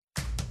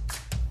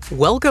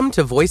Welcome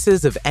to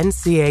Voices of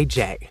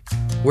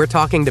NCAJ. We're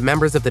talking to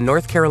members of the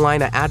North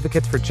Carolina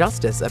Advocates for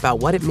Justice about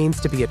what it means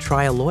to be a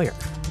trial lawyer,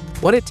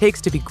 what it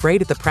takes to be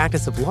great at the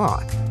practice of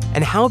law,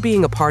 and how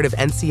being a part of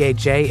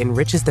NCAJ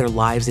enriches their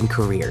lives and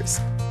careers.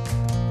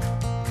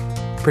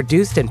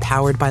 Produced and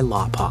powered by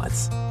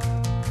LawPods.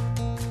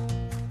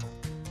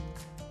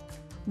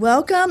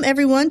 Welcome,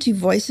 everyone, to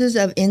Voices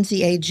of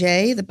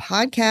NCAJ, the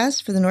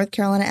podcast for the North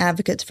Carolina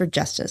Advocates for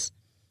Justice.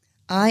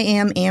 I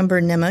am Amber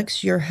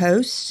Nimmux, your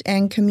host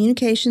and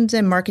Communications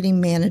and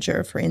Marketing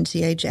Manager for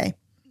NCAJ.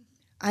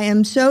 I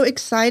am so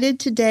excited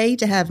today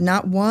to have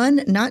not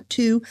one, not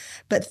two,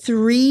 but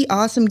three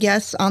awesome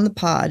guests on the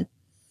pod.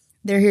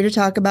 They're here to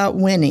talk about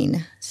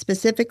winning,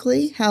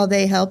 specifically how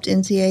they helped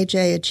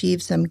NCAJ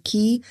achieve some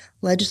key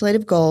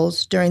legislative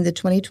goals during the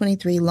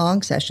 2023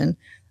 long session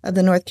of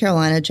the North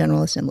Carolina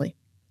General Assembly.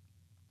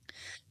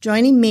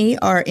 Joining me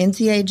are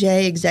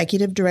NCAJ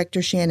Executive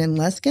Director Shannon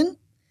Luskin,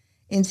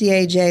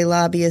 NCAJ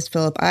lobbyist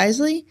Philip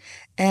Isley,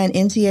 and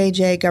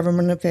NCAJ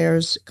Government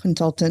Affairs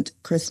Consultant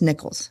Chris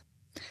Nichols.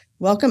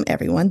 Welcome,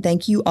 everyone.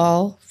 Thank you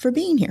all for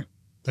being here.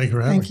 Thank you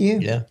for having me. Thank you.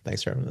 Yeah,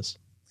 thanks for having us.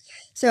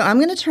 So I'm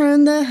going to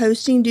turn the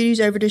hosting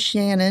duties over to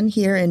Shannon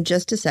here in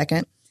just a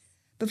second.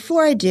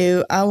 Before I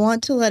do, I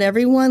want to let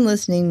everyone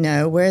listening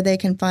know where they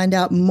can find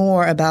out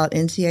more about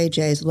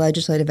NCAJ's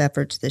legislative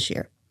efforts this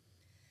year.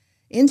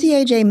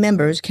 NCAJ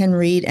members can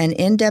read an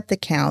in-depth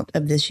account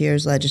of this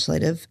year's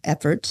legislative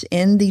efforts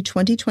in the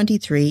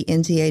 2023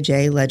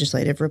 NCAJ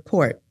Legislative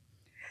Report.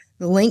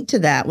 The link to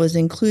that was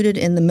included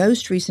in the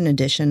most recent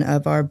edition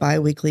of our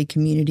biweekly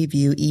Community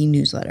View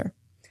e-newsletter.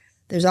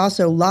 There's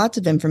also lots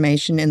of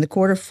information in the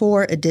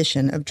Q4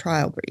 edition of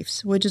Trial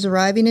Briefs, which is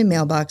arriving in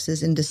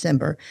mailboxes in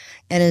December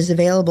and is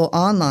available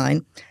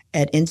online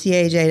at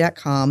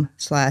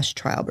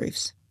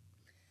ncaj.com/trialbriefs.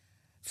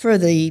 For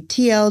the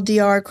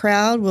TLDR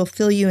crowd, we'll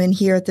fill you in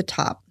here at the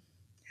top.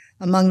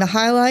 Among the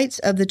highlights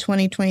of the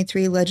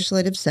 2023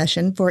 legislative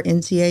session for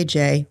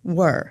NCAJ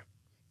were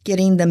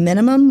getting the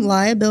minimum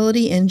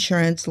liability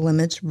insurance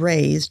limits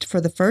raised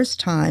for the first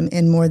time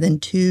in more than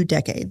 2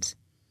 decades.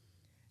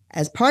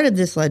 As part of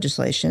this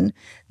legislation,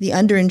 the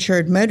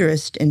underinsured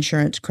motorist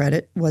insurance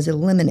credit was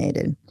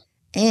eliminated,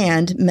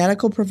 and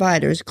medical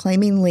providers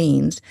claiming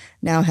liens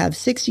now have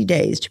 60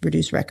 days to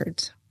produce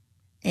records.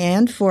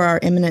 And for our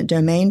eminent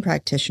domain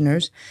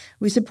practitioners,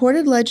 we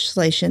supported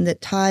legislation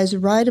that ties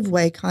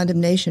right-of-way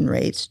condemnation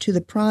rates to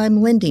the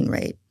prime lending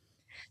rate,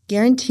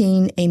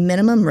 guaranteeing a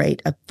minimum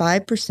rate of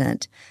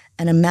 5%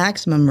 and a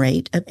maximum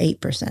rate of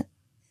 8%.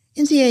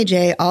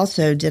 NCAJ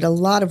also did a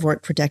lot of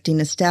work protecting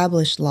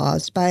established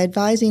laws by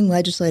advising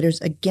legislators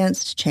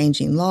against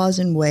changing laws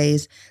in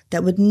ways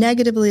that would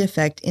negatively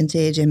affect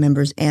NCAJ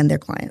members and their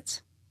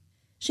clients.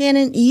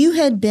 Shannon, you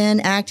had been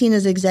acting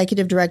as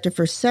executive director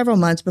for several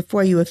months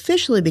before you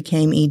officially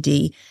became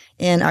ED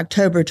in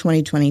October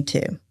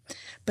 2022.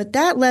 But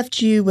that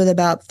left you with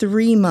about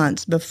 3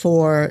 months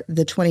before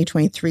the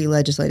 2023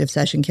 legislative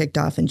session kicked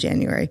off in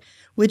January,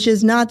 which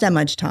is not that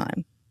much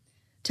time.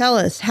 Tell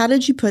us, how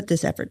did you put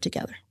this effort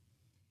together?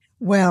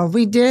 Well,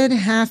 we did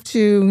have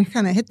to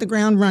kind of hit the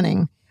ground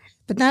running.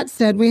 But that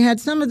said, we had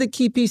some of the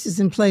key pieces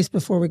in place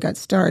before we got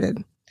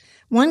started.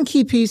 One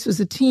key piece was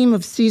a team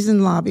of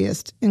seasoned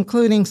lobbyists,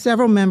 including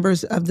several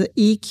members of the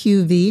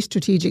EQV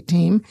strategic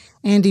team,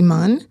 Andy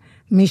Munn,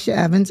 Misha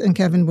Evans, and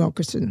Kevin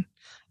Wilkerson,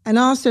 and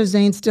also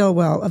Zane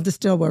Stilwell of the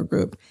Stilwell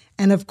Group,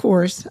 and of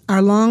course,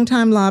 our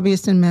longtime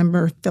lobbyist and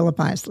member, Philip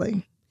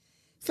Isley.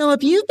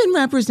 Philip, you've been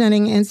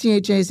representing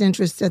NCAJ's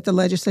interests at the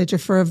legislature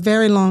for a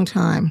very long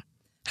time.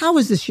 How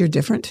was this year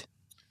different?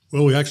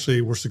 Well, we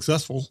actually were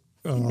successful.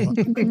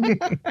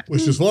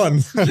 Which is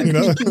fun,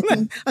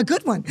 A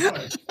good one.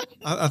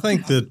 I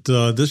think that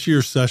this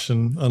year's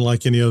session,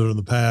 unlike any other in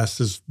the past,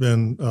 has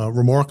been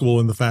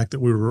remarkable in the fact that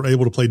we were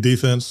able to play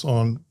defense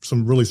on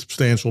some really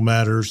substantial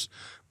matters,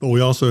 but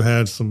we also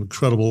had some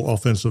incredible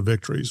offensive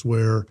victories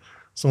where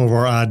some of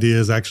our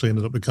ideas actually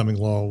ended up becoming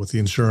law, with the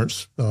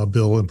insurance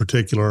bill in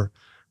particular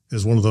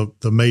is one of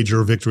the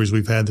major victories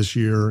we've had this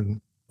year. And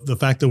the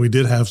fact that we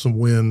did have some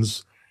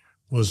wins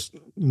was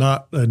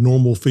not a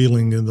normal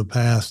feeling in the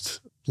past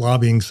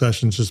lobbying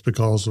sessions, just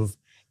because of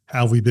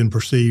how we've been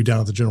perceived down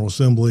at the General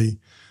Assembly.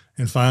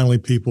 And finally,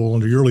 people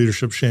under your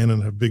leadership,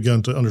 Shannon, have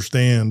begun to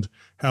understand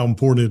how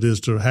important it is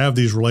to have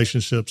these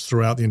relationships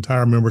throughout the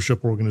entire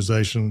membership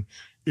organization,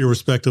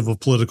 irrespective of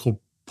political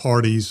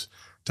parties,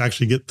 to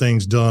actually get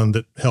things done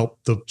that help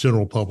the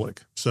general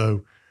public.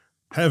 So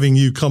having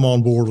you come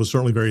on board was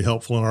certainly very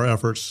helpful in our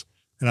efforts.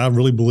 And I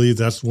really believe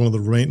that's one of the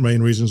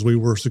main reasons we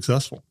were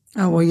successful.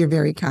 Oh, well, you're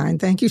very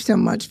kind. Thank you so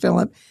much,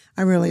 Philip.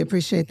 I really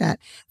appreciate that.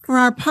 For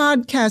our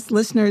podcast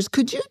listeners,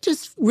 could you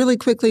just really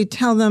quickly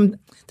tell them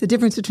the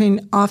difference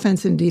between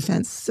offense and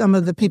defense, some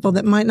of the people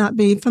that might not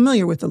be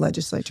familiar with the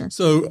legislature.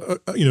 So,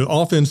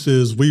 offense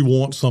is we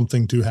want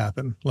something to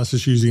happen. Let's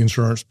just use the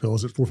insurance bill.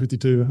 Is it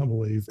 452, I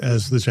believe,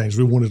 as the change.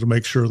 We wanted to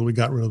make sure that we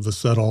got rid of the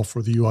set-off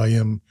for the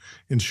UIM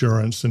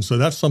insurance. And so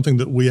that's something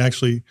that we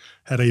actually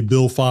had a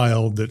bill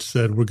filed that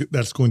said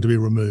that's going to be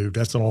removed.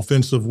 That's an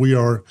offensive. We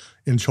are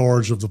in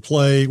charge of the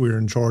play. We are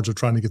in charge of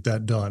trying to get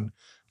that done.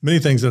 Many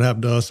things that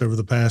happened to us over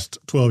the past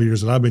 12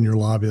 years that I've been your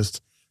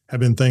lobbyist have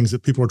been things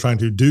that people are trying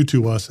to do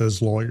to us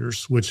as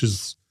lawyers, which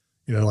is,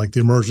 like the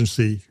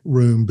emergency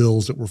room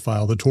bills that were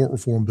filed, the tort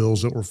reform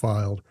bills that were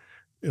filed,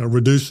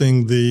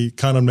 reducing the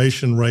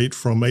condemnation rate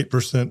from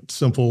 8%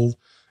 simple,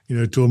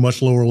 to a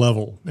much lower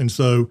level. And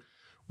so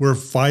we're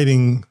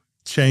fighting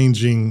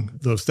changing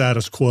the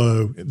status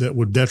quo that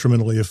would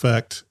detrimentally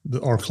affect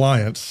our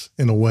clients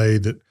in a way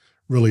that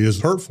really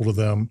is hurtful to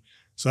them.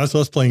 So that's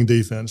us playing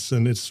defense.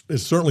 And it's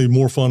certainly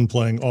more fun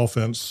playing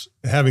offense,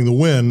 having the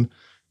win.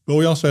 But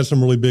we also had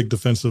some really big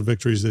defensive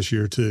victories this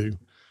year, too.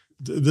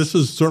 This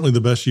is certainly the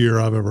best year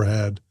I've ever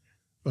had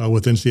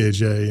with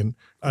NCAJ. And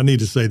I need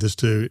to say this,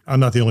 too.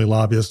 I'm not the only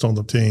lobbyist on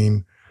the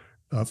team.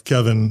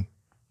 Kevin,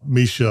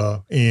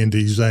 Misha,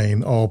 Andy,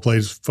 Zane all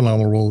played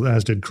phenomenal role,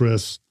 as did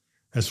Chris,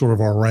 as sort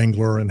of our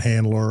wrangler and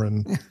handler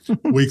and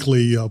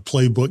weekly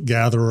playbook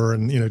gatherer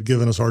and,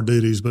 giving us our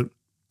duties. But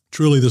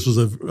truly, this was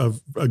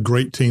a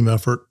great team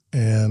effort.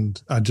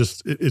 And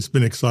it's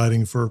been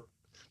exciting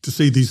to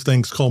see these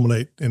things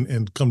culminate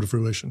and come to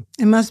fruition.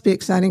 It must be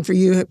exciting for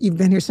you. You've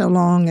been here so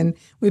long and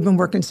we've been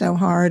working so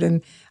hard.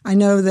 And I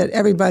know that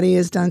everybody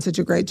has done such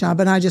a great job.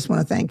 And I just want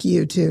to thank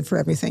you, too, for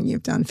everything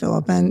you've done,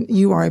 Philip. And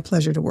you are a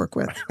pleasure to work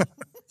with.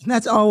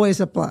 That's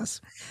always a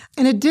plus.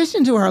 In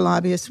addition to our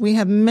lobbyists, we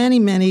have many,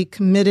 many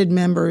committed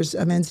members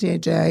of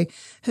NCAJ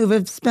who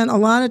have spent a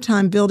lot of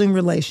time building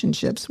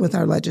relationships with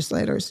our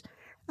legislators.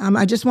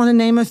 I just want to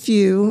name a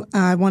few.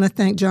 I want to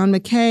thank John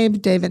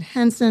McCabe, David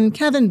Henson,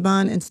 Kevin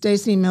Bunn, and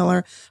Stacey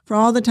Miller for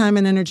all the time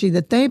and energy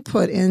that they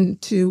put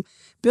into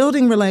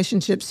building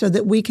relationships so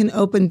that we can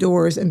open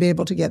doors and be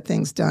able to get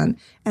things done.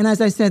 And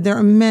as I said, there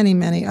are many,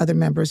 many other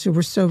members who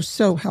were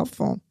so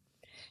helpful.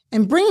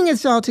 And bringing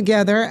us all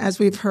together, as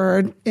we've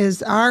heard,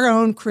 is our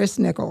own Chris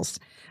Nichols.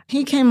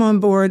 He came on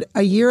board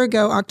a year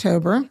ago,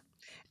 October,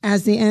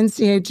 as the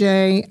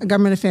NCAJ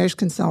Government Affairs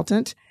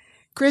Consultant.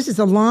 Chris is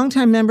a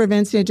longtime member of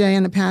NCAJ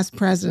and a past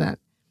president.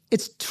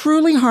 It's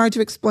truly hard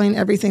to explain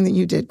everything that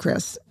you did,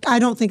 Chris. I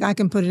don't think I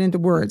can put it into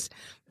words.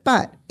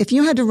 But if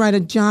you had to write a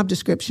job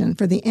description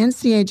for the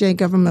NCAJ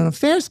Government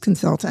Affairs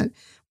Consultant.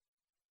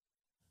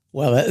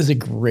 Well, that is a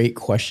great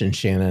question,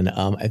 Shannon.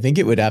 I think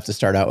it would have to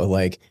start out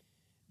with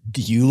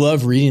do you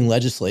love reading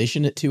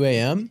legislation at 2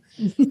 a.m.?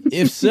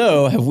 If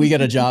so, have we got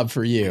a job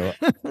for you?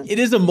 It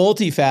is a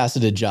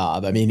multifaceted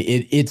job. I mean,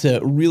 it's a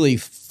really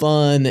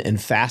fun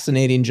and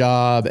fascinating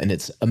job, and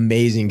it's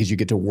amazing because you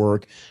get to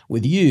work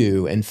with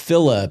you and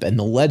Philip and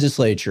the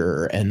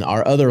legislature and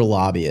our other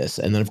lobbyists,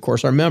 and then, of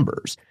course, our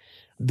members.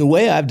 The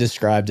way I've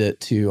described it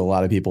to a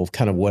lot of people,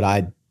 kind of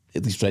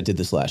at least what I did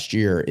this last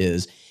year,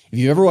 is if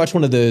you ever watch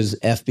one of those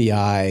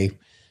FBI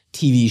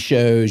TV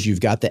shows,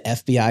 you've got the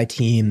FBI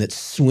team that's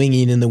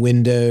swinging in the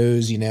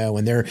windows,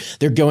 and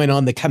they're going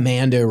on the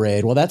commando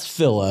raid. Well, that's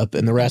Philip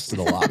and the rest of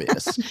the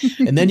lobbyists.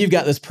 And then you've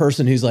got this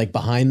person who's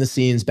behind the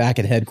scenes back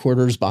at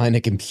headquarters behind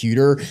a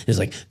computer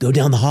is go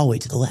down the hallway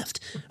to the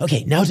left.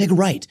 Okay, now take a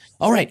right.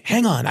 All right,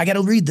 hang on. I got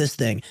to read this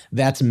thing.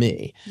 That's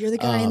me. You're the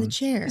guy in the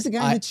chair. He's the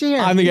guy in the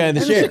chair. I'm the guy in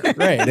the chair,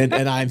 right.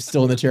 And I'm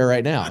still in the chair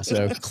right now.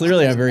 So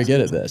clearly I'm very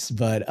good at this.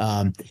 But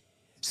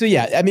so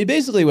yeah, I mean,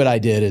 basically what I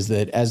did is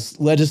that as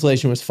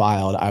legislation was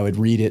filed, I would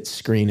read it,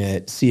 screen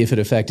it, see if it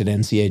affected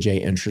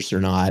NCAJ interests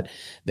or not.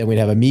 Then we'd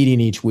have a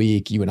meeting each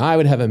week. You and I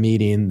would have a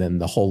meeting. Then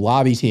the whole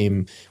lobby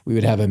team, we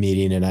would have a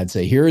meeting. And I'd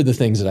say, here are the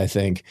things that I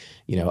think,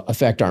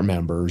 affect our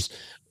members,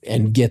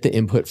 and get the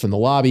input from the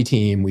lobby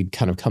team. We'd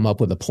kind of come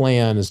up with a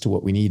plan as to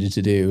what we needed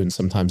to do. And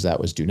sometimes that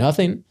was do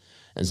nothing.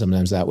 And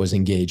sometimes that was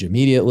engage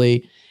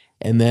immediately.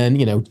 And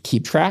then,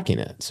 keep tracking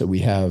it. So we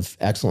have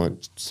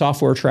excellent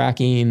software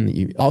tracking.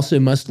 You also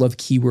must love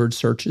keyword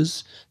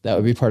searches. That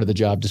would be part of the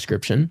job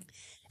description.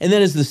 And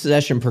then as the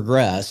session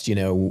progressed,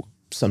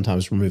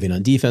 sometimes we're moving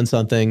on defense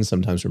on things,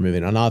 sometimes we're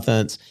moving on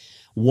offense.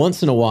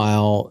 Once in a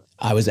while,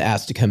 I was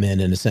asked to come in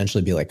and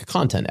essentially be like a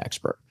content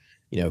expert.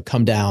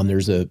 Come down,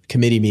 there's a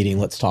committee meeting,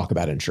 let's talk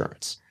about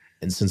insurance.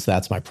 And since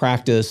that's my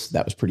practice,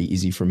 that was pretty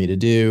easy for me to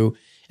do.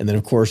 And then,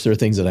 of course, there are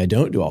things that I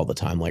don't do all the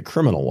time, like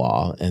criminal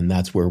law. And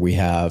that's where we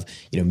have,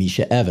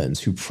 Misha Evans,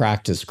 who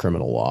practiced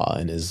criminal law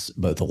and is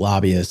both a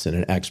lobbyist and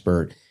an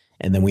expert.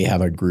 And then we have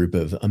a group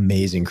of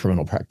amazing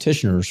criminal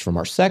practitioners from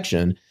our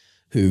section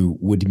who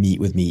would meet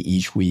with me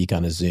each week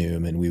on a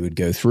Zoom. And we would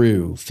go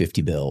through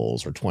 50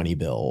 bills or 20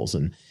 bills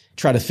and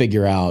try to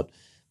figure out,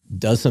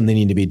 does something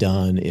need to be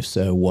done? If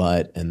so,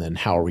 what? And then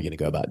how are we going to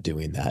go about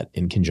doing that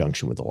in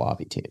conjunction with the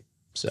lobby team?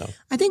 So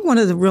I think one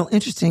of the real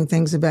interesting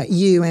things about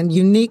you, and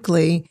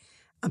uniquely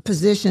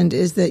positioned,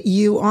 is that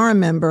you are a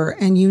member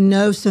and you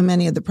know so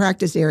many of the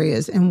practice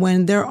areas. And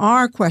when there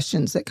are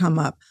questions that come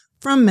up,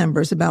 from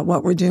members about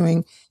what we're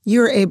doing,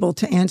 you're able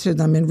to answer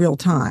them in real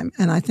time.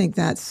 And I think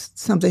that's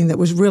something that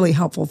was really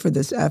helpful for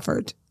this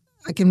effort.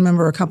 I can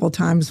remember a couple of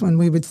times when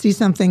we would see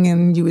something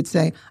and you would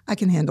say, I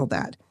can handle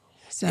that.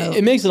 So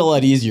it makes it a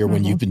lot easier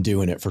when you've been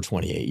doing it for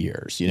 28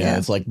 years.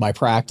 It's like my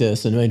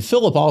practice. And I mean,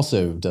 Philip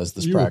also does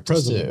this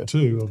practice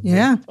too.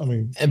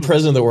 And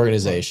president of the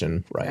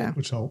organization, right? Yeah.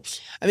 Which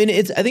helps. I mean,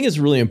 I think it's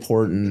really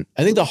important.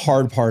 I think the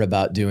hard part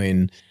about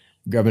doing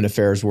government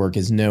affairs work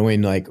is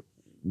knowing like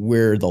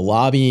where the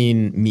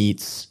lobbying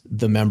meets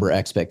the member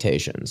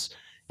expectations.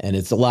 And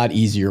it's a lot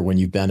easier when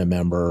you've been a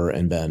member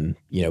and been,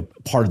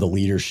 part of the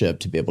leadership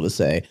to be able to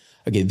say,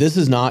 okay, this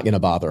is not going to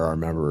bother our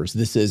members.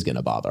 This is going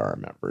to bother our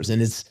members.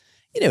 And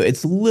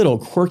it's little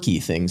quirky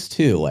things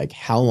too, like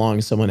how long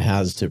someone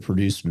has to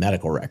produce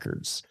medical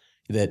records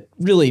that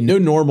really no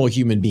normal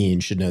human being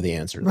should know the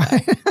answer to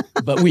that.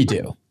 But we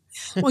do.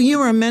 Well, you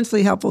were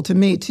immensely helpful to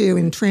me too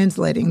in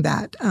translating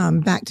that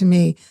back to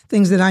me,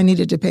 things that I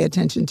needed to pay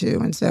attention to.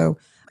 And so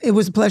it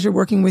was a pleasure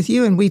working with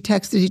you, and we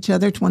texted each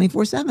other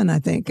 24/7, I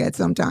think, at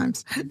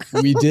sometimes.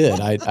 We did.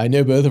 I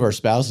know both of our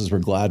spouses were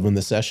glad when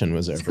the session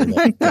was over.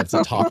 They got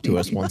to talk to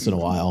us once in a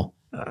while.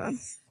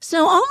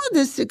 So all of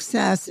this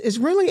success is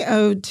really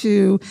owed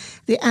to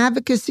the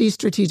Advocacy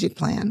Strategic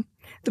Plan.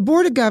 The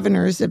Board of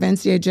Governors of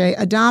NCAJ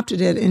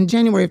adopted it in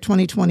January of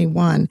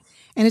 2021,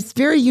 and it's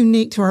very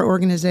unique to our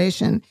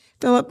organization.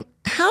 Philip,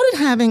 how did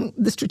having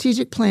the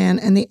strategic plan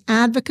and the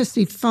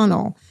advocacy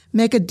funnel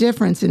make a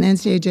difference in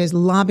NCAJ's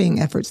lobbying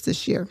efforts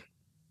this year?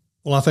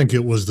 Well, I think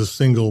it was the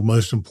single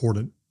most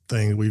important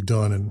thing we've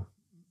done, and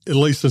at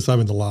least since I've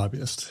been the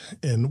lobbyist.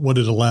 And what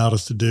it allowed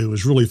us to do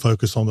is really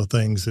focus on the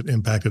things that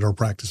impacted our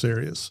practice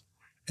areas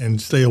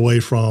and stay away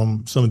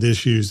from some of the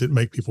issues that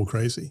make people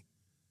crazy.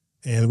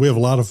 And we have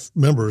a lot of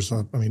members,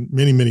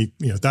 many,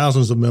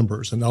 thousands of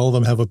members, and all of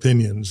them have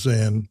opinions.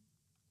 And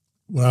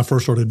when I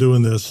first started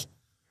doing this,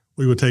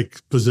 we would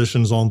take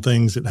positions on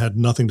things that had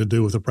nothing to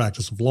do with the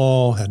practice of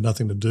law, had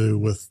nothing to do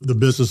with the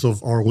business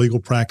of our legal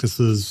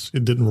practices.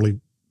 It didn't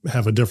really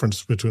have a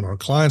difference between our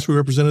clients we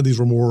represented. These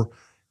were more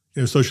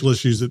social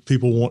issues that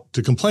people want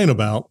to complain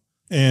about.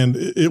 And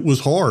it was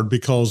hard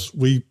because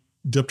we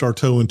dipped our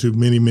toe into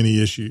many,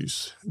 many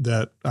issues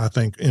that I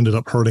think ended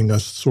up hurting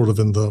us sort of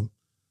in the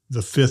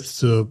 5th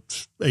to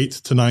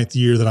 8th to 9th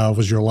year that I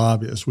was your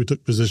lobbyist. We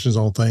took positions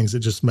on things that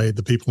just made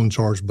the people in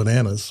charge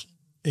bananas.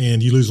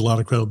 And you lose a lot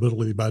of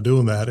credibility by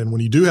doing that. And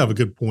when you do have a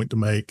good point to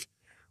make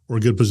or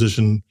a good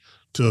position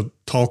to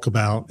talk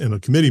about in a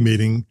committee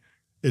meeting,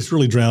 it's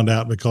really drowned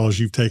out because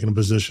you've taken a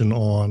position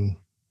on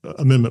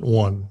Amendment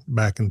 1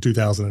 back in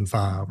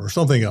 2005 or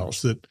something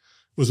else that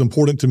was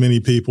important to many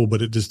people,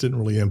 but it just didn't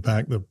really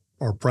impact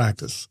our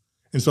practice.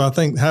 And so I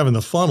think having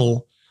the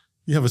funnel,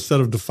 you have a set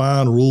of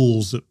defined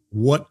rules that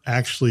what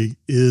actually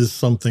is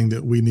something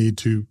that we need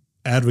to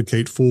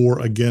advocate for,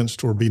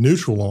 against, or be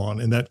neutral on.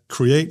 And that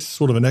creates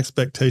sort of an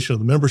expectation of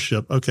the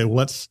membership. Okay,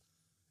 well,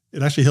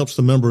 it actually helps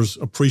the members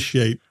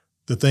appreciate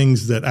the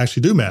things that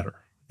actually do matter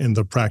in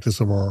the practice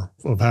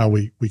of how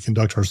we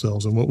conduct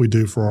ourselves and what we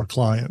do for our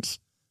clients.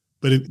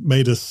 But it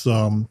made us,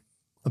 I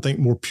think,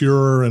 more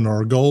pure in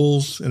our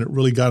goals, and it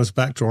really got us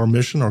back to our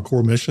mission, our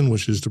core mission,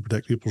 which is to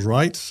protect people's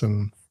rights.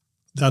 And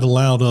that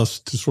allowed us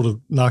to sort of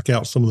knock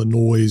out some of the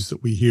noise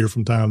that we hear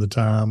from time to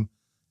time.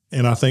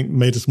 And I think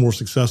made us more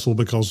successful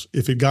because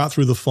if it got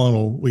through the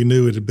funnel, we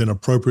knew it had been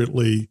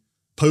appropriately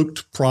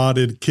poked,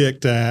 prodded,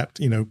 kicked at,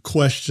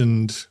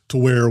 questioned to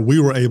where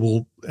we were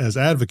able, as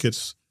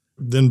advocates,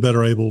 then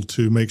better able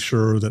to make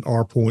sure that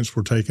our points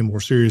were taken more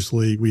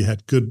seriously. We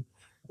had good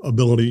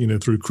ability,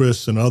 through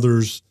Chris and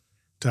others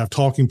to have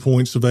talking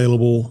points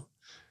available.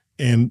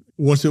 And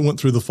once it went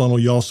through the funnel,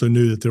 you also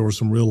knew that there were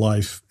some real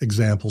life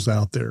examples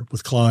out there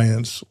with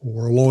clients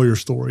or lawyer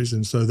stories.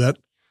 And so that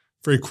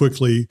very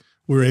quickly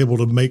we were able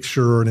to make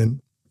sure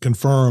and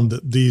confirm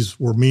that these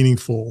were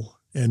meaningful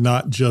and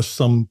not just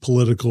some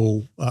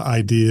political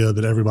idea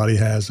that everybody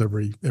has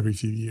every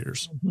few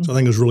years. Mm-hmm. So I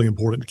think it was really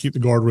important to keep the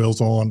guardrails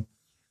on,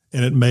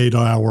 and it made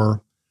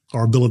our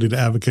ability to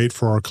advocate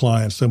for our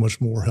clients so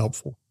much more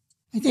helpful.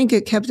 I think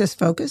it kept us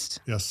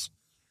focused. Yes.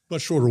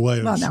 Much shorter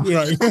way. Well, no.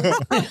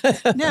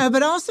 Right. No,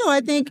 but also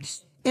I think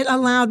it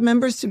allowed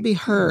members to be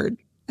heard.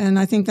 And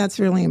I think that's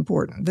really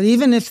important. That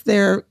even if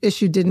their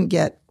issue didn't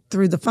get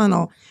through the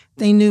funnel,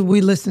 they knew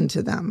we listened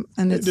to them.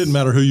 And it didn't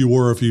matter who you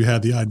were if you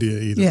had the idea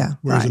either. Yeah,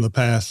 whereas in the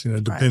past,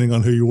 depending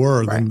on who you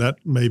were, then that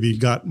maybe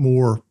got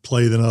more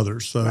play than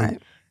others. So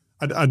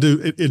I do.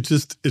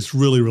 It's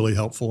really, really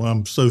helpful.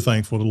 I'm so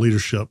thankful to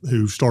leadership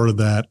who started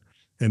that.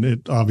 And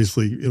it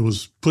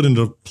was put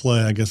into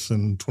play, I guess,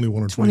 in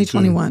 21 or 22.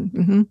 2021.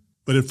 Mm-hmm.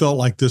 But it felt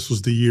like this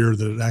was the year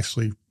that it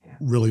actually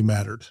really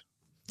mattered.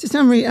 To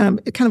some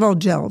reason, it kind of all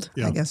gelled,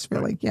 I guess,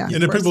 really. Yeah.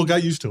 And then people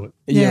got used to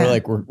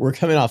it. We're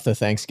coming off the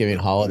Thanksgiving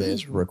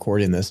holidays, we're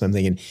recording this, and I'm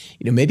thinking,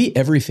 maybe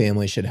every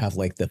family should have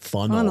like the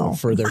funnel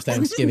for their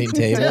Thanksgiving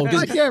table.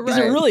 Because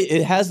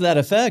it has that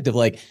effect of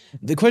like,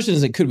 the question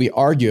is, could we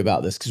argue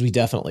about this? Because we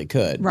definitely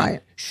could.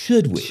 Right.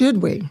 Should we?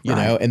 Should we?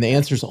 And the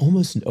answer is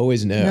almost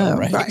always no,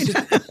 right?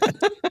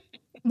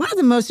 One of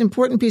the most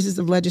important pieces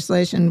of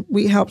legislation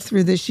we helped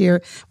through this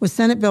year was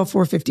Senate Bill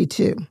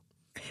 452.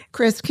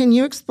 Chris, can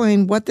you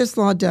explain what this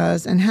law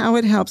does and how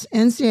it helps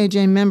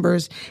NCAJ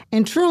members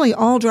and truly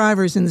all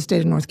drivers in the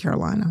state of North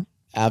Carolina?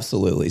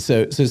 Absolutely.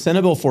 So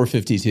Senate Bill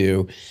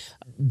 452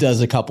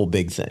 does a couple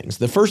big things.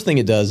 The first thing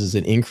it does is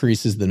it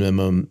increases the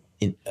minimum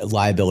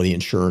liability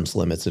insurance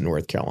limits in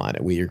North Carolina.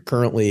 We are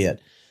currently at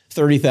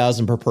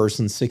 $30,000 per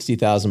person,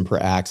 $60,000 per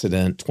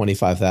accident,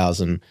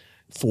 $25,000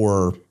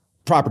 for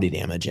property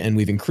damage, and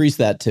we've increased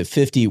that to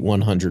 $50,000,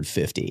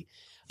 $150,000.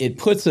 It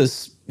puts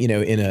us, in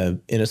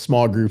a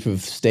small group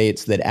of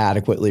states that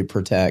adequately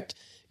protect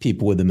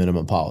people with the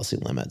minimum policy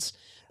limits.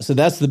 So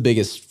that's the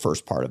biggest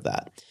first part of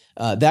that.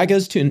 That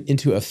goes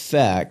into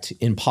effect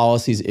in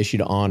policies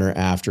issued on or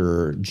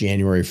after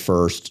January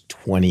 1st,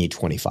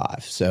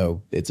 2025.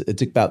 So it's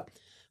about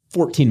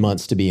 14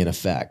 months to be in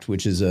effect,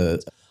 which is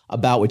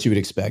about what you would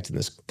expect in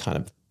this kind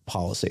of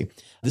policy.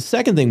 The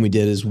second thing we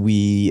did is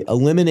we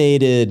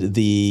eliminated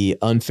the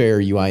unfair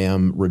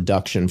UIM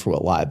reduction for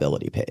what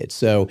liability paid.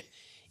 So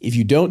if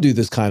you don't do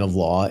this kind of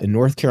law in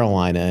North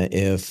Carolina,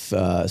 if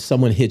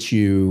someone hits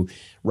you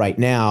right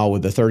now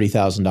with a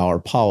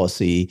 $30,000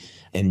 policy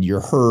and you're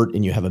hurt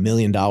and you have $1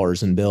 million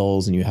in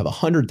bills and you have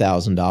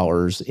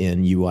 $100,000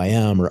 in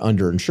UIM or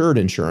underinsured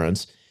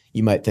insurance,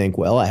 you might think,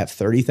 well, I have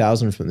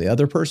 $30,000 from the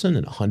other person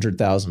and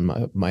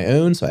 $100,000 my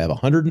own, so I have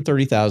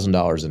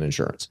 $130,000 in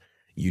insurance.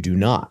 You do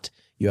not.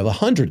 You have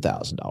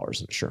 $100,000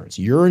 in insurance.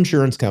 Your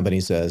insurance company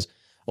says,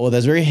 oh,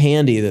 that's very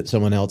handy that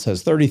someone else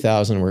has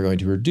 $30,000. We're going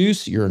to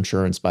reduce your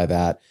insurance by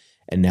that,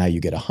 and now you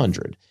get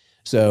 $100,000.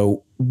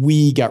 So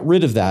we got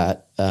rid of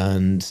that,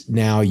 and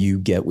now you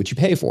get what you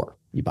pay for.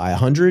 You buy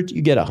 $100,000,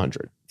 you get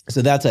 $100,000.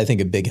 So that's, I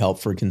think, a big help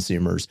for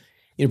consumers,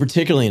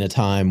 particularly in a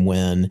time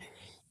when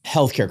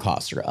healthcare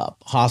costs are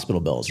up,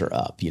 hospital bills are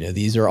up.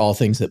 These are all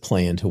things that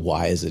play into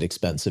why is it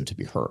expensive to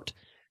be hurt.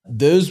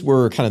 Those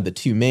were kind of the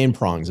two main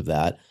prongs of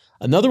that.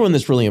 Another one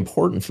that's really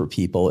important for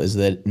people is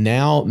that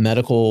now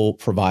medical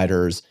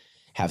providers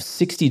have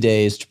 60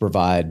 days to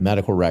provide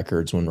medical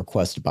records when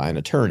requested by an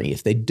attorney.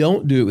 If they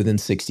don't do it within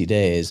 60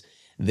 days,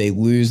 they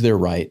lose their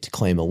right to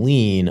claim a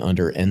lien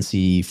under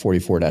NC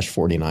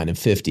 44-49 and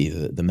 50,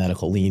 the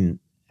Medical Lien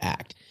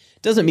Act.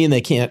 It doesn't mean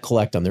they can't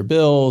collect on their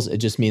bills. It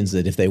just means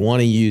that if they want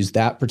to use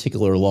that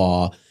particular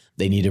law,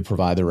 they need to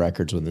provide the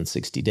records within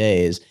 60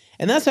 days.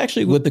 And that's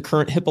actually what the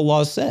current HIPAA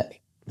laws say.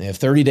 They have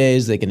 30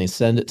 days. They can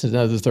extend it to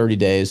another 30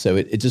 days. So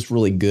it's just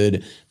really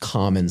good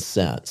common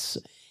sense.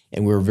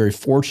 And we were very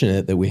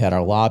fortunate that we had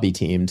our lobby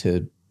team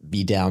to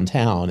be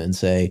downtown and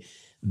say,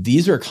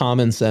 these are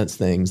common sense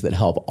things that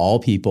help all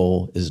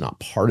people. It is not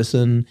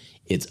partisan.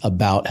 It's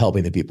about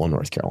helping the people in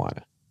North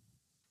Carolina.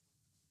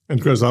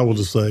 And Chris, I will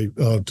just say,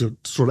 to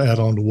sort of add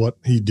on to what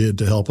he did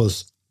to help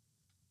us,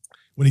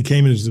 when he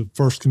came into the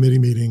first committee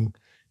meeting,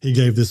 he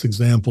gave this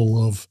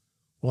example of,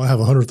 well, I have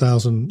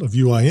 100,000 of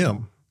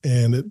UIM.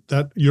 And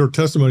that your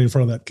testimony in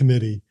front of that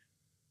committee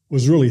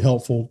was really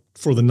helpful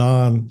for the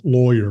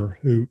non-lawyer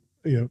who,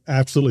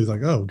 absolutely is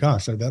like, oh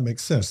gosh, that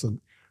makes sense.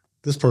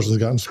 This person's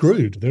gotten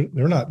screwed.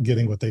 They're not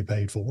getting what they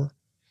paid for.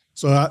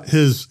 So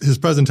his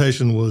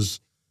presentation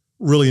was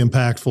really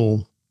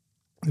impactful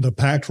in a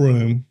packed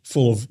room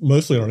full of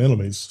mostly our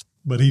enemies,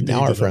 but he did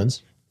our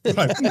friends. Right.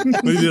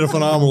 But he did a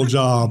phenomenal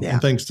job. Yeah.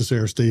 And thanks to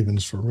Sarah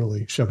Stevens for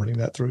really shepherding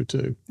that through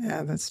too.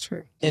 Yeah, that's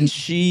true. And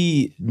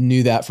she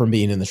knew that from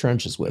being in the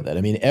trenches with it.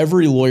 I mean,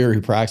 every lawyer who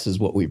practices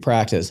what we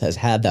practice has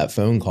had that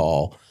phone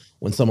call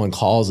when someone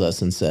calls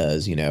us and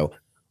says,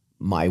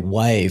 my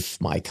wife,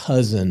 my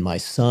cousin, my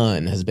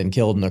son has been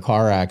killed in a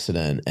car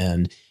accident.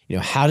 And,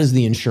 how does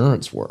the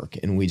insurance work?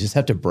 And we just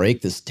have to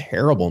break this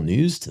terrible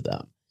news to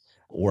them.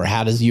 Or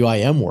how does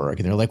UIM work?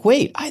 And they're like,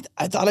 wait,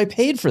 I thought I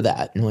paid for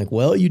that. And you're like,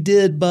 well, you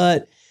did,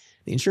 but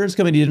the insurance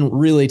company didn't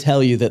really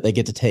tell you that they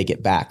get to take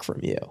it back from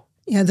you.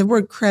 Yeah, the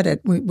word credit,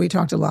 we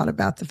talked a lot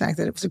about the fact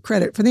that it was a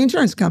credit for the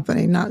insurance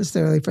company, not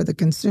necessarily for the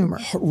consumer.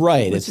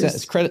 Right.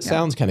 Credit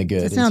sounds kind of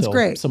good. It sounds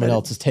great. Someone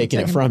else is taking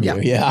it from you.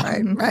 Yeah.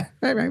 Right.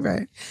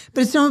 But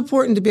it's so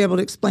important to be able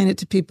to explain it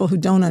to people who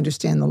don't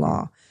understand the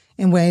law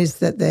in ways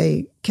that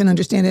they can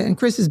understand it. And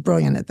Chris is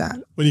brilliant at that.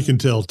 Well, you can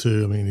tell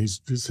too. I mean,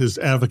 his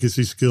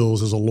advocacy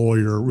skills as a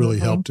lawyer really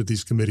helped at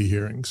these committee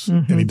hearings.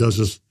 And he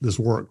does this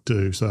work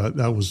too. So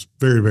that was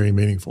very, very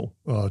meaningful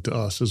to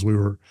us as we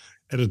were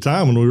at a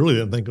time when we really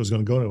didn't think it was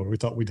going to go anywhere. We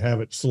thought we'd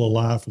have it still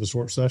alive for the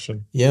short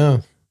session. Yeah.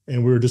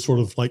 And we were just sort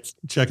of like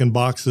checking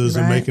boxes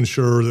and making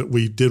sure that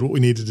we did what we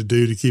needed to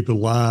do to keep it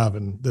alive.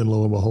 And then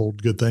lo and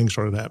behold, good things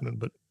started happening.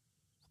 But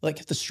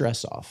get the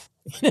stress off.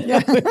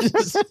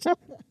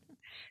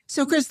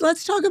 So, Chris,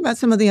 let's talk about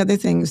some of the other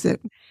things that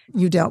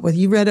you dealt with.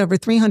 You read over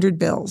 300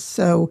 bills.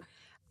 So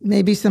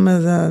maybe some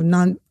of the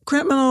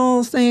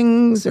non-criminal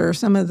things or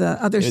some of the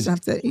other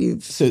stuff that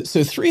you've... So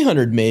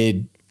 300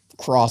 made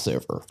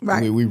crossover. Right.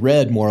 I mean, we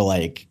read more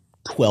like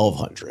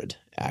 1,200,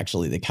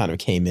 actually, that kind of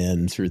came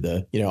in through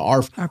the,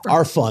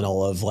 our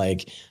funnel of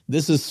like,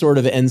 this is sort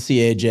of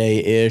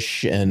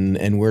NCAJ-ish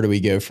and where do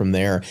we go from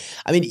there?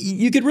 I mean,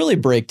 you could really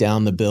break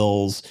down the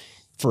bills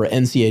for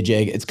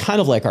NCAJ, it's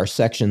kind of like our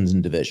sections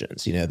and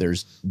divisions.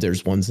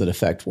 There's ones that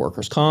affect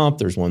workers' comp,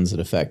 there's ones that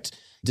affect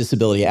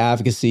disability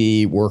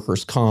advocacy,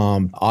 workers'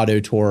 comp, auto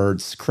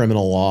torts,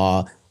 criminal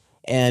law.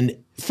 And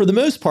for the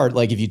most part,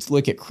 like if you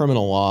look at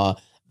criminal law,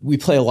 we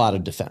play a lot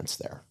of defense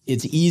there.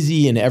 It's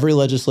easy in every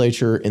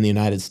legislature in the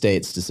United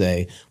States to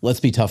say, let's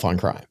be tough on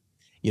crime.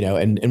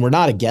 And we're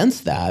not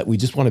against that. We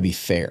just want to be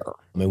fair.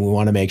 I mean, we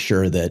want to make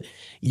sure that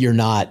you're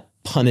not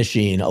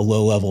punishing a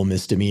low-level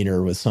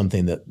misdemeanor with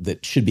something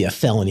that should be a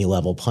felony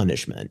level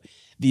punishment,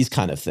 these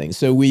kind of things.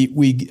 So we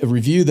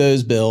review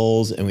those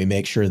bills and we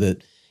make sure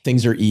that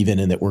things are even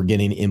and that we're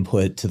getting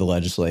input to the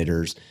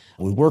legislators.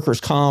 With workers'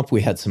 comp,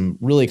 we had some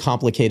really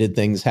complicated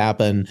things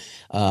happen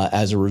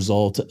as a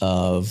result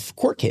of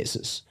court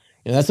cases.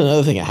 That's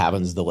another thing that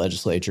happens in the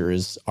legislature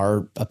is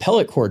our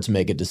appellate courts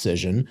make a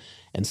decision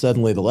and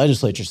suddenly the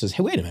legislature says,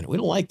 hey, wait a minute, we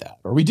don't like that,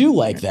 or we do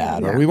like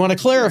that, or we want to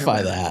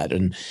clarify that.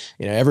 And,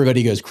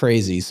 everybody goes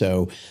crazy.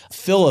 So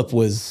Philip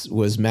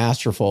was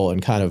masterful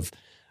in kind of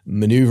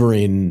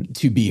maneuvering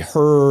to be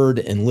heard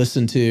and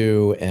listened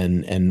to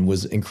and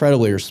was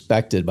incredibly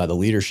respected by the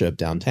leadership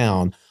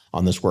downtown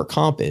on this work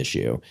comp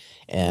issue.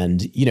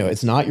 And,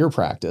 it's not your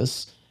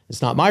practice.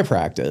 It's not my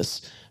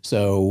practice.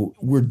 So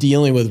we're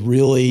dealing with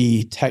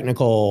really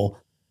technical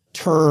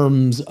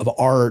terms of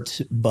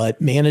art, but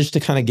managed to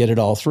kind of get it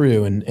all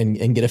through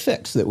and get a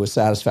fix that was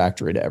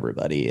satisfactory to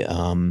everybody.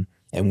 And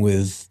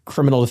with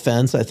criminal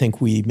defense, I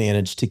think we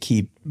managed to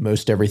keep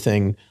most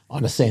everything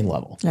on a sane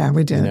level. Yeah,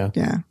 we did.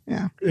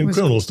 Yeah. And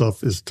criminal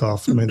stuff is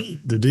tough. I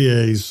mean, the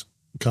DA's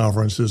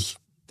conference is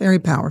very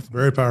powerful.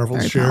 Very powerful.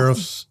 Very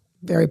Sheriffs.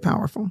 Powerful. Very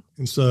powerful.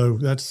 And so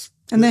that's...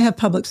 And they have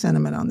public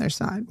sentiment on their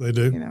side. They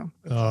do.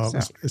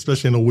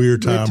 Especially in a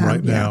weird time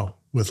right now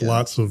with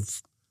lots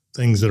of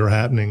things that are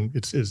happening.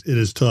 It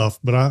is tough.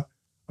 But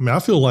I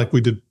feel like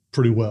we did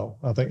pretty well,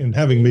 I think. And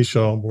having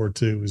Misha on board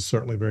too is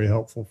certainly very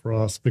helpful for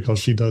us because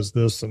she does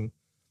this and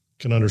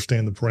can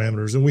understand the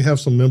parameters. And we have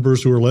some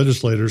members who are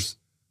legislators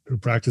who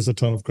practice a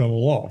ton of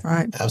criminal law.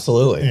 Right.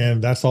 Absolutely.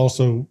 And that's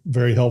also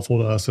very helpful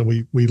to us. And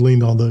we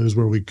leaned on those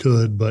where we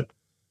could, but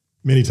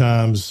many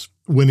times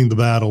winning the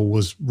battle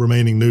was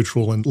remaining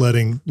neutral and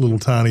letting little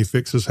tiny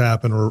fixes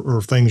happen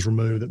or things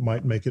removed that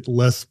might make it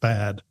less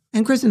bad.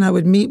 And Chris and I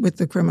would meet with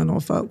the criminal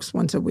folks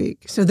once a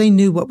week, so they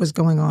knew what was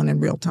going on in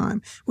real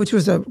time, which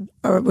was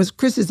was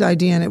Chris's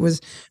idea, and it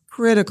was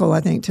critical, I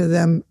think, to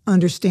them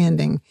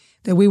understanding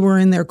that we were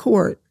in their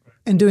court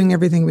and doing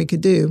everything we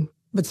could do.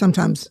 But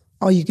sometimes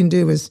all you can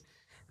do is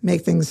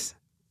make things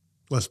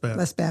less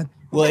bad.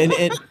 Well,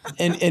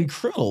 and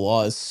criminal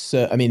law is,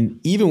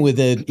 even with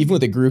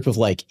a group of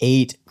like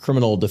 8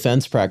 criminal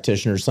defense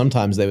practitioners,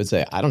 sometimes they would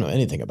say, I don't know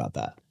anything about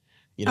that.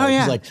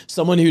 Like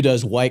someone who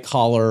does white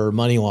collar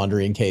money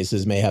laundering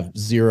cases may have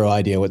zero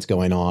idea what's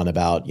going on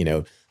about,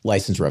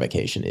 license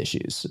revocation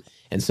issues.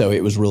 And so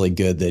it was really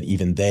good that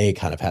even they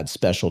kind of had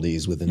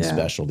specialties within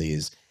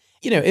specialties.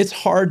 It's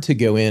hard to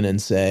go in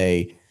and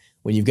say,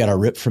 when you've got a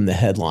rip from the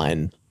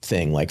headline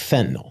thing like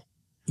fentanyl,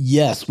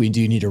 yes, we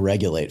do need to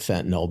regulate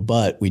fentanyl,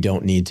 but we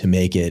don't need to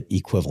make it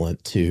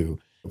equivalent to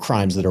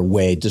crimes that are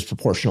way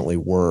disproportionately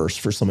worse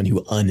for someone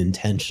who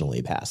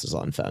unintentionally passes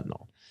on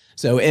fentanyl.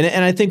 So,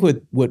 and I think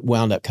what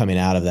wound up coming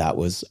out of that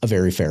was a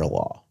very fair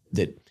law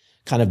that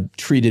kind of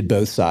treated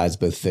both sides,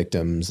 both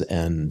victims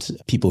and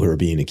people who are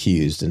being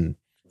accused, in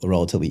a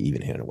relatively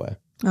even-handed way.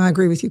 I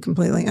agree with you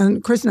completely.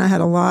 And Chris and I had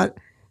a lot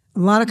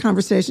of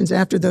conversations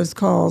after those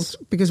calls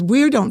because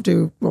he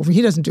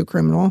doesn't do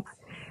criminal.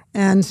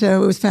 And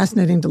so it was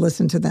fascinating to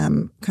listen to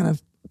them kind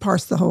of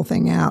parse the whole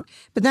thing out.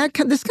 But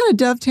this kind of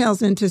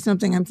dovetails into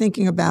something I'm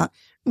thinking about.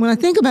 When I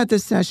think about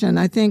this session,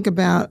 I think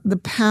about the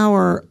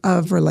power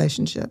of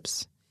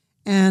relationships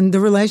and the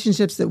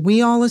relationships that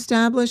we all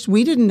established.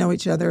 We didn't know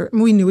each other.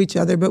 We knew each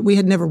other, but we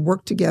had never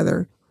worked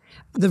together.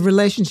 The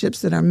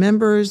relationships that our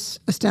members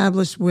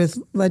established with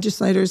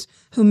legislators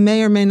who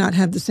may or may not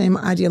have the same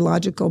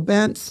ideological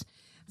bents.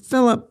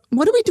 Philip,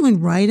 what are we doing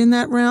right in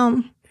that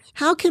realm?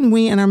 How can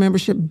we and our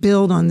membership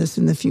build on this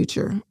in the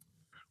future?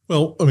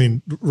 Well,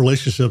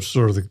 relationships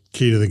are the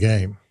key to the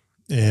game.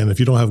 And if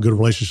you don't have good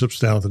relationships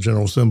down at the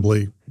General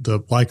Assembly, the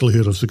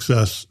likelihood of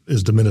success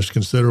is diminished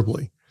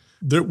considerably.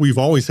 We've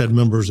always had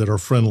members that are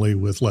friendly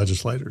with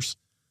legislators.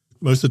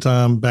 Most of the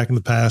time, back in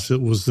the past,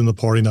 it was in the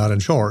party not in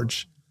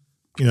charge.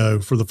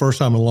 For the first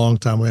time in a long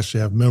time, we actually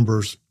have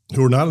members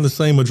who are not in the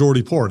same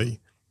majority party,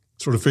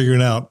 sort of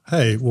figuring out,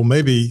 hey, well,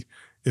 maybe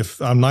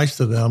if I'm nice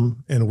to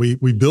them and we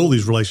build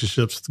these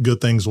relationships, good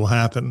things will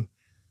happen.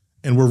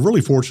 And we're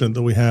really fortunate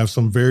that we have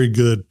some very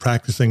good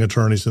practicing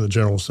attorneys in the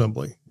General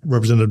Assembly.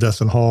 Representative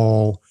Destin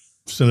Hall,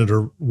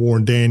 Senator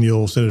Warren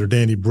Daniel, Senator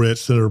Danny Britt,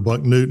 Senator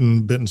Buck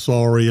Newton, Benton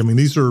Sawrey.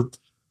 These are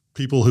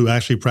people who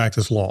actually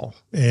practice law.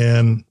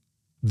 And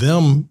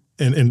them,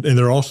 and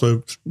they're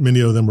also, many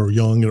of them are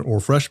young or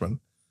freshmen.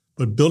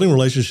 But building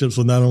relationships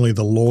with not only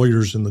the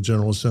lawyers in the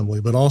General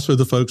Assembly, but also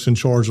the folks in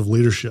charge of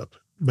leadership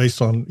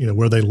based on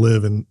where they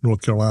live in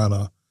North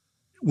Carolina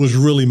was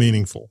really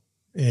meaningful.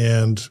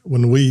 And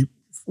when we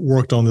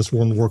worked on this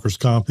one workers'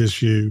 comp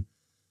issue,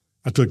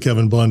 I took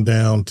Kevin Bunn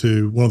down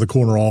to one of the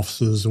corner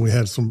offices, and we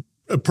had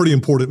a pretty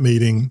important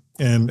meeting.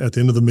 And at the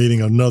end of the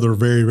meeting, another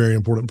very, very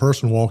important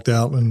person walked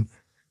out, and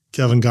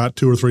Kevin got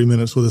 2 or 3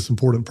 minutes with this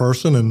important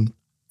person, and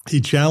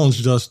he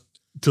challenged us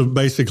to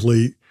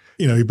basically,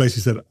 he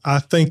basically said, "I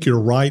think you're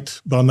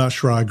right, but I'm not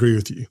sure I agree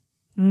with you."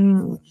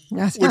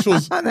 Which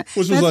was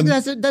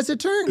that's a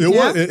turn. It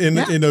was,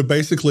 and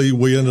basically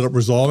we ended up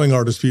resolving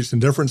our disputes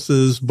and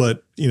differences.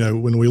 But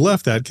when we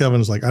left that, Kevin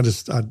was like, I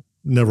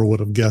never would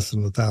have guessed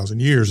in 1,000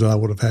 years that I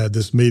would have had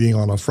this meeting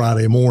on a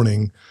Friday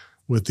morning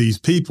with these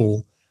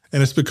people.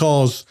 And it's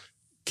because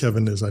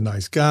Kevin is a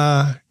nice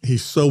guy.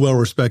 He's so well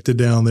respected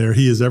down there.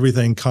 He is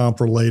everything comp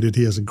related.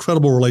 He has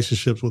incredible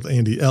relationships with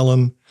Andy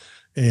Ellen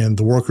and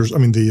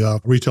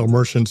the retail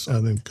merchants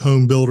and the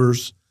home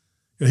builders.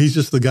 He's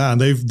just the guy,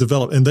 and they've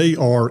developed, and they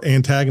are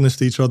antagonists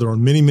to each other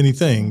on many, many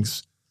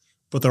things,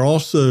 but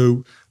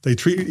they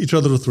treat each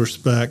other with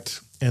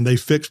respect, and they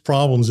fix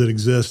problems that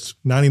exist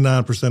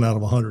 99% out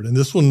of 100. And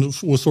this one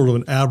was sort of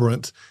an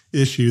aberrant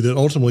issue that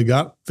ultimately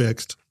got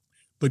fixed.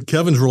 But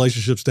Kevin's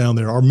relationships down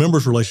there, our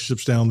members'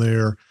 relationships down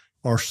there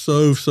are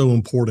so, so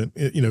important.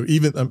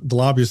 Even the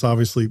lobbyist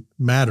obviously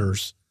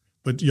matters,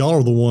 but y'all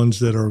are the ones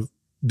that are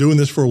doing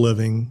this for a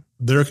living.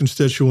 Their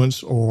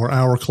constituents or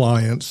our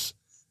clients,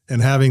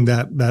 and having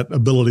that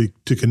ability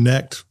to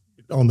connect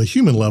on the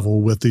human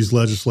level with these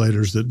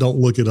legislators that don't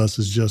look at us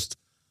as just,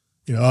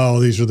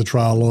 these are the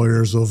trial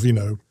lawyers of,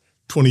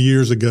 20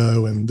 years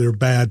ago, and they're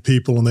bad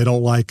people and they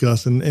don't like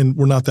us. And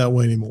we're not that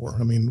way anymore.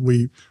 I mean,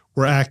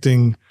 we're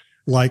acting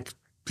like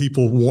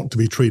people want to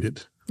be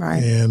treated.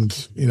 Right.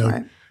 And,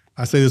 right.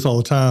 I say this all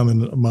the time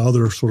in my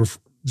other sort of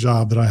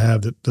job that I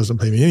have that doesn't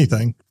pay me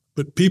anything,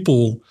 but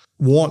people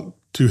want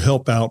to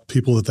help out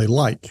people that they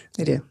like.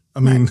 They do. I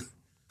mean,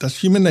 that's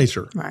human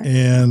nature. Right.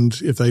 And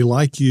if they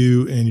like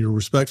you and you're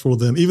respectful of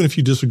them, even if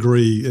you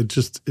disagree,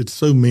 it's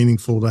so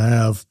meaningful to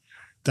have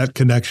that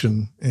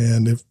connection.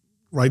 And if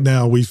right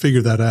now we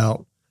figure that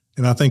out,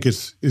 and I think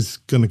it's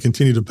going to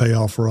continue to pay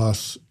off for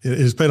us. It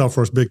has paid off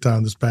for us big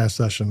time this past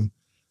session.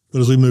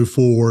 But as we move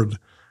forward,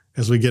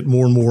 as we get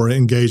more and more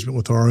engagement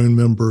with our own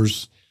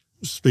members,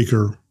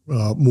 Speaker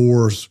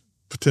Moore's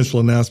potential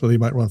announcement he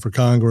might run for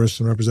Congress,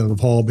 and Representative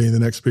Hall being the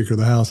next Speaker of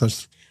the House,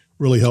 that's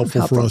really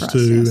helpful for us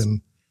too. Yes.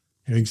 And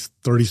he's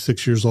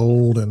 36 years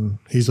old, and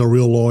he's a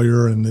real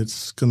lawyer, and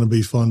it's going to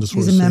be fun to sort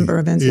of see. He's a member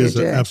of NCAJ. He is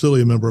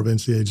absolutely a member of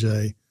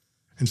NCAJ.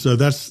 And so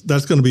that's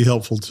going to be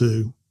helpful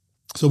too.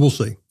 So we'll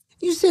see.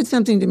 You said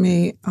something to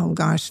me,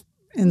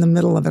 in the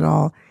middle of it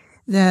all,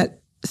 that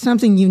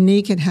something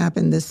unique had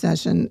happened this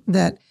session,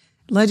 that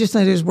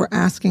legislators were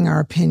asking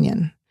our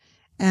opinion.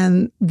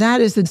 And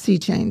that is the sea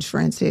change for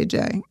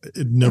NCAJ.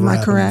 It never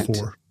happened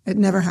before. It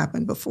never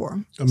happened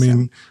before. I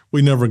mean,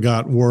 we never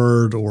got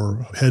word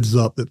or heads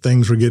up that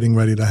things were getting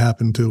ready to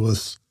happen to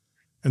us.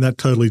 And that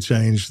totally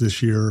changed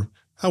this year.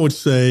 I would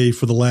say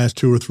for the last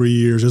 2 or 3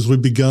 years, as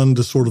we've begun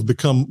to sort of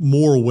become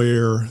more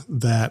aware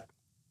that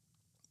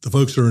the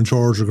folks that are in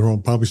charge are going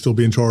to probably still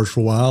be in charge for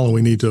a while, and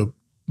we need to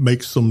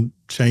make some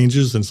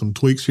changes and some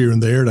tweaks here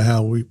and there to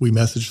how we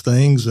message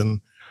things.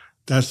 And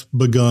that's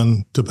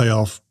begun to pay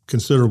off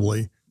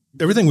considerably.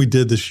 Everything we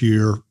did this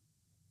year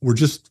were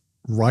just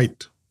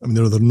right. I mean,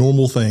 they were the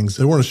normal things.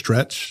 They weren't a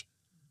stretch.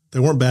 They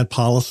weren't bad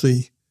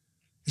policy.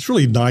 It's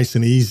really nice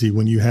and easy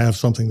when you have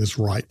something that's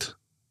right.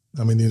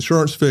 I mean, the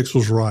insurance fix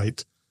was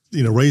right.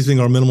 Raising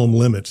our minimum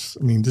limits.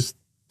 I mean, just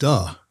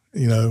duh.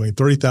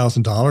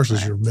 $30,000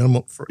 is your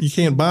minimum. You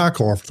can't buy a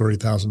car for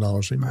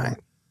 $30,000 anymore. Right.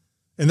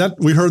 And that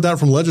we heard that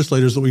from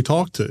legislators that we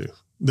talked to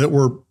that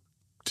were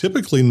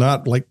typically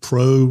not like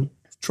pro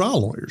trial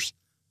lawyers.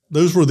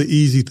 Those were the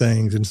easy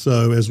things. And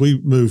so as we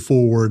move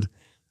forward,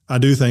 I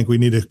do think we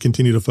need to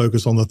continue to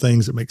focus on the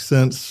things that make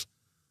sense,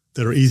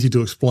 that are easy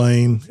to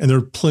explain. And there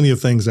are plenty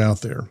of things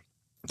out there.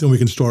 Then we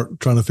can start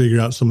trying to figure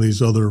out some of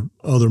these other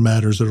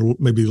matters that are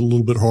maybe a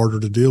little bit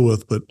harder to deal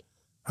with. But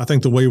I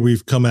think the way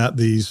we've come at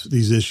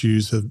these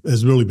issues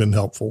has really been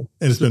helpful.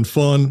 And it's been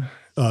fun,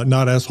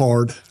 not as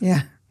hard.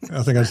 Yeah.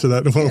 I think I said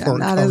that in one of our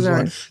not as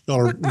hard.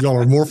 Y'all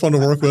are more fun to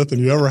work with than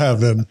you ever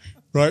have been,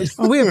 right?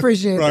 Well, we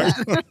appreciate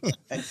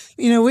that.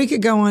 We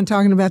could go on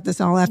talking about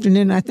this all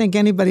afternoon. I think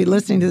anybody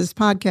listening to this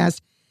podcast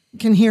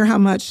can hear how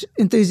much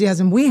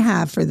enthusiasm we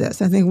have for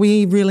this. I think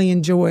we really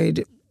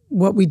enjoyed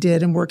what we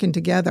did and working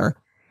together.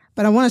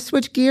 But I want to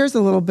switch gears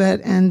a little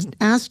bit and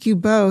ask you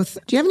both,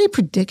 do you have any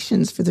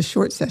predictions for the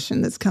short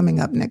session that's coming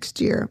up next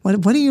year? What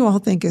do you all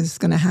think is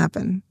going to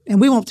happen? And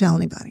we won't tell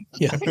anybody.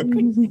 Yeah.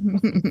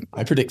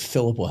 I predict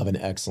Philip will have an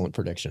excellent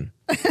prediction.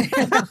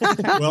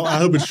 Well, I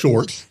hope it's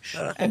short.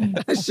 Short.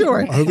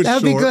 I hope it's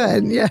That'd be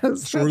good.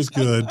 Yes. Short is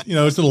good.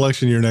 It's an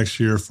election year next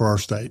year for our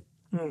state.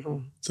 Mm-hmm.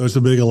 So it's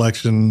a big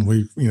election.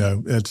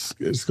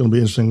 It's going to be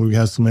interesting. We've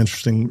had some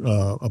interesting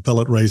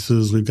appellate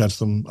races. We've got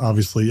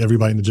obviously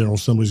everybody in the General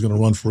Assembly is going to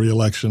run for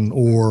re-election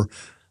or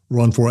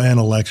run for an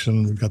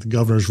election. We've got the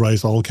governor's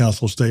race, all the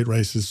council of state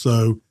races.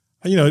 So,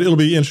 it'll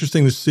be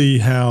interesting to see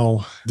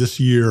how this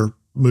year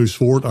moves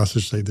forward. I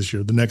should say this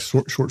year, the next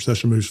short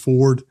session moves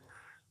forward.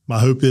 My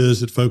hope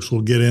is that folks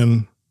will get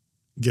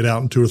get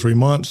out in 2 or 3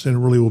 months, and it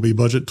really will be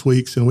budget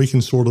tweaks. And we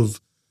can sort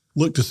of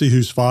look to see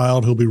who's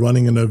filed, who'll be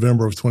running in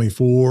November of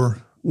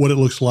 24, what it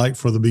looks like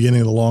for the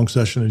beginning of the long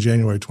session in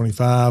January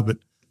 25. But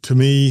to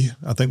me,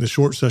 I think the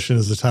short session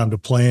is the time to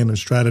plan and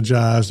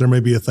strategize. There may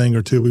be a thing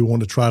or two we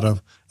want to try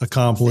to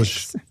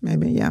accomplish.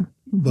 Maybe, yeah.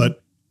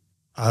 But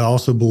I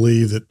also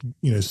believe that,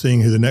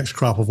 seeing who the next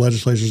crop of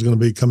legislators is going to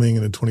be coming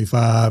in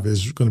 25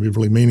 is going to be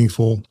really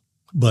meaningful.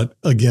 But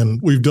again,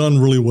 we've done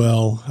really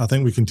well. I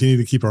think we continue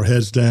to keep our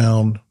heads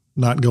down,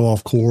 not go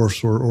off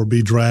course or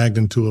be dragged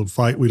into a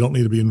fight we don't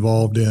need to be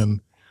involved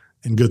in,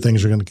 and good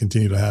things are going to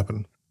continue to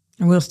happen.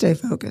 And we'll stay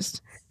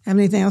focused. Have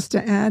anything else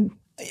to add?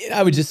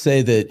 I would just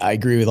say that I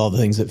agree with all the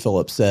things that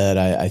Philip said.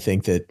 I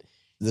think that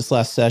this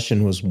last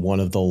session was one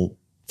of the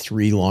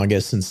 3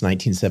 longest since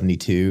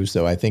 1972.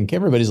 So I think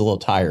everybody's a little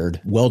tired,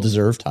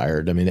 well-deserved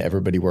tired. I mean,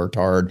 everybody worked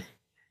hard.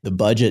 The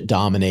budget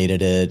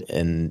dominated it.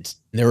 And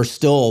there were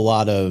still a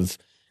lot of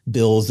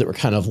bills that were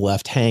kind of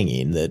left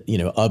hanging that,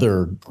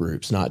 other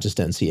groups, not just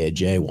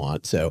NCAJ,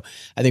 want. So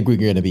I think we're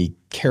going to be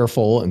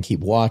careful and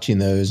keep watching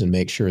those and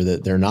make sure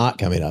that they're not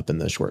coming up in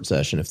the short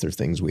session if they're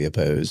things we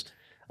oppose.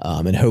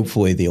 And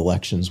hopefully the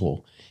elections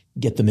will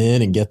get them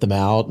in and get them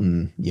out,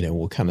 and,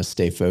 we'll kind of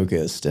stay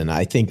focused. And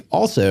I think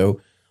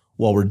also,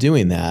 while we're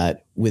doing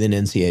that within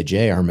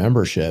NCAJ, our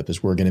membership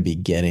is we're going to be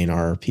getting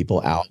our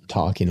people out and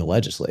talking to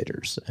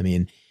legislators. I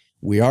mean,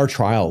 we are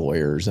trial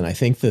lawyers. And I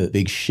think the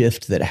big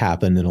shift that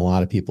happened in a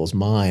lot of people's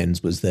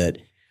minds was that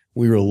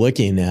we were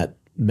looking at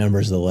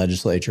members of the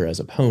legislature as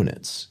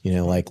opponents,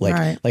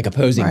 like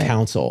opposing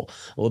counsel.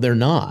 Well, they're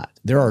not.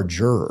 They're our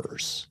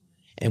jurors.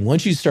 And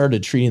once you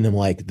started treating them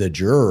like the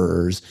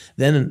jurors,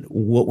 then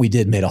what we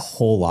did made a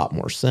whole lot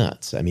more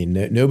sense. I mean,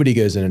 nobody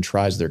goes in and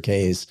tries their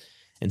case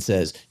and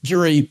says,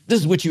 jury, this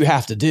is what you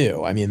have to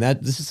do. I mean,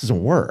 this just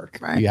doesn't work.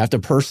 Right. You have to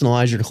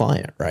personalize your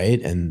client, right?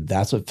 And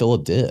that's what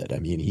Philip did. I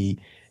mean, he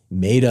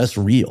made us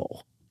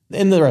real.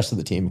 And the rest of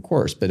the team, of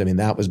course. But I mean,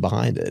 that was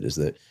behind it, is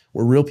that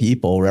we're real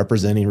people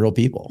representing real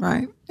people.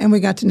 Right. And we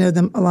got to know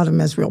them, a lot of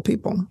them as real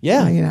people.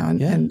 Yeah.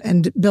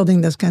 And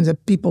building those kinds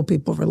of people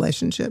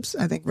relationships,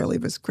 I think really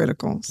was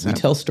critical. So we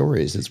tell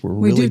stories. We're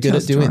really good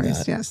at doing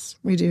that. Yes,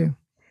 we do.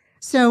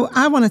 So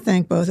I want to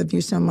thank both of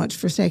you so much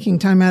for taking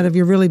time out of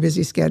your really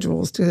busy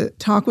schedules to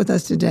talk with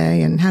us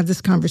today and have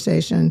this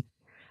conversation.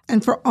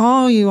 And for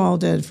all you all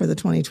did for the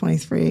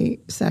 2023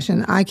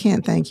 session, I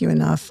can't thank you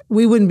enough.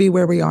 We wouldn't be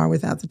where we are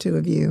without the two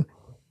of you.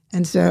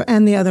 And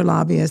the other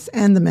lobbyists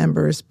and the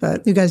members,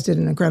 but you guys did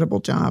an incredible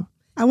job.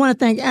 I want to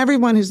thank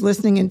everyone who's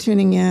listening and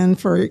tuning in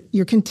for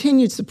your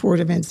continued support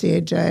of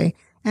NCAJ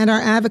and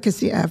our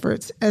advocacy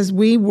efforts as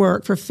we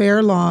work for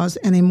fair laws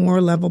and a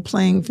more level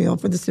playing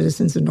field for the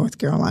citizens of North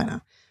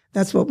Carolina.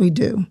 That's what we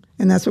do,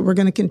 and that's what we're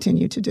going to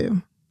continue to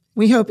do.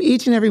 We hope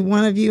each and every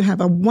one of you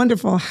have a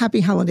wonderful,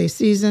 happy holiday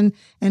season,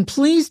 and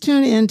please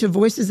tune in to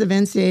Voices of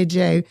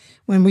NCAJ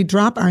when we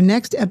drop our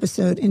next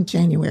episode in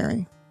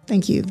January.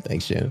 Thank you.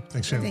 Thanks, Shannon.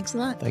 Thanks, Shannon. Thanks a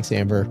lot. Thanks,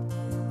 Amber.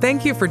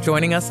 Thank you for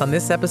joining us on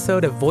this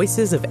episode of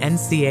Voices of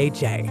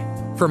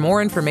NCAJ. For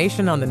more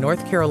information on the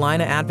North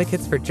Carolina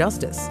Advocates for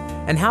Justice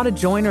and how to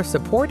join or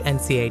support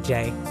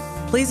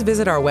NCAJ, please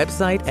visit our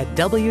website at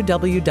www.ncaj.com.